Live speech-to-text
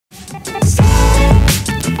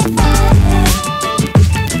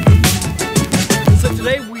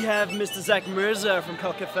Mr. Zach Mirza from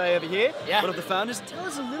Kult Kafe over here, Yeah. one of the founders. Tell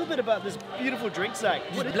us a little bit about this beautiful drink, Zach.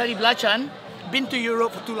 This bloody Belacan. Been to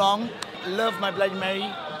Europe for too long. Love my Bloody Mary.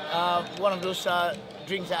 One of those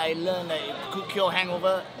drinks that I learned that it could cure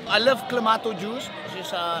hangover. I love clamato juice, which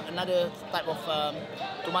is another type of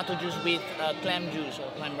tomato juice with clam juice or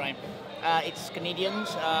clam brine. It's Canadians,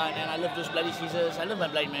 and I love those bloody Caesars. I love my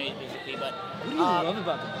Bloody Mary basically, but What do you love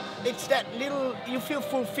about them? it's that little, you feel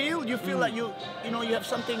fulfilled, you feel like you have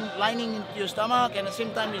something lining into your stomach, and at the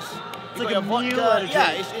same time it's like your a meal vodka. at a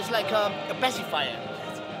Yeah, drink. it's like a pacifier.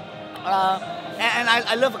 And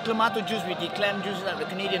I love a clamato juice with the clam juice that the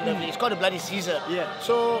Canadian love. It's called a bloody Caesar. Yeah.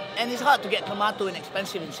 So, and it's hard to get clamato and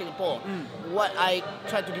expensive in Singapore. What I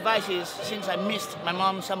tried to devise is, since I missed my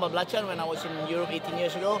mom's sambal belacan when I was in Europe 18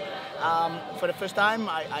 years ago, for the first time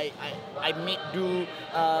I made do,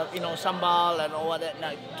 sambal and all that, and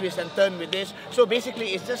I twist and turn with this. So basically,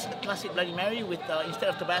 it's just a classic Bloody Mary with instead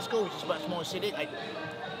of Tabasco, which is much more acidic.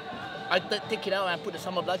 I take it out and I put the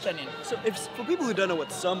sambal belacan in. So, for people who don't know what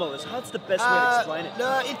sambal is, how's the best way to explain it?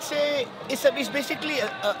 It's basically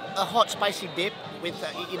a hot spicy dip with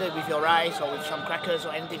either with your rice or with some crackers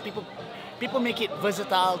or anything. People make it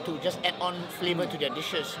versatile to just add on flavor to their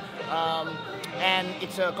dishes. And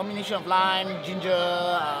it's a combination of lime, ginger,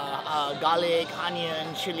 garlic,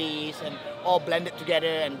 onion, chilies, and all blended together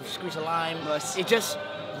and squeeze a lime. Nice. It just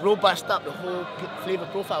robust up the whole flavor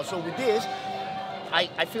profile. So with this,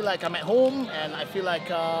 I feel like I'm at home, and I feel like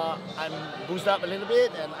I'm boozed up a little bit,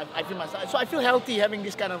 and I feel myself. So I feel healthy having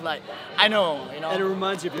this kind of like, And it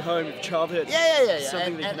reminds you of your home, of childhood. Yeah.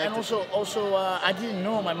 Something that And also, I didn't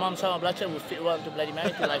know my mom's sambal belacan would fit well into Bloody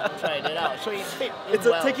Mary till I tried it out. So it fit It's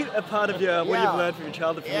well. taking a part of what you've learned from your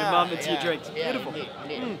childhood, from your mum into your drinks. Yeah, Beautiful.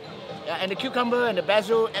 indeed. Yeah, and the cucumber and the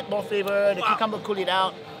basil add more flavor. The cucumber cool it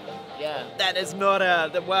out. Yeah. That is not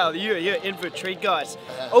wow, you're in for a treat, guys.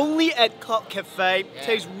 Only at Kult Kafe,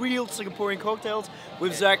 tastes real Singaporean cocktails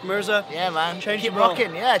with Zach Mirza. Yeah, man. Change Keep the world.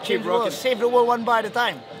 rocking. Yeah, Keep change the world. rocking. Save the world one bar at a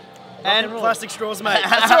time. And roll. plastic straws, mate.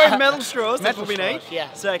 Sorry, metal straws, that's Metal what we need. straws,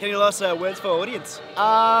 yeah. So, any last words for our audience?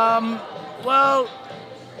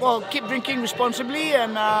 Well, keep drinking responsibly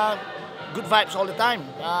and good vibes all the time.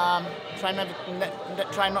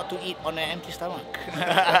 Try not to eat on an empty stomach.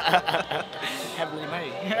 Have Bloody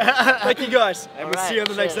Mary. Thank you, guys. And we'll see you on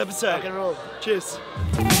the next Cheers. episode. Rock and roll.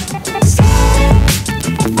 Cheers.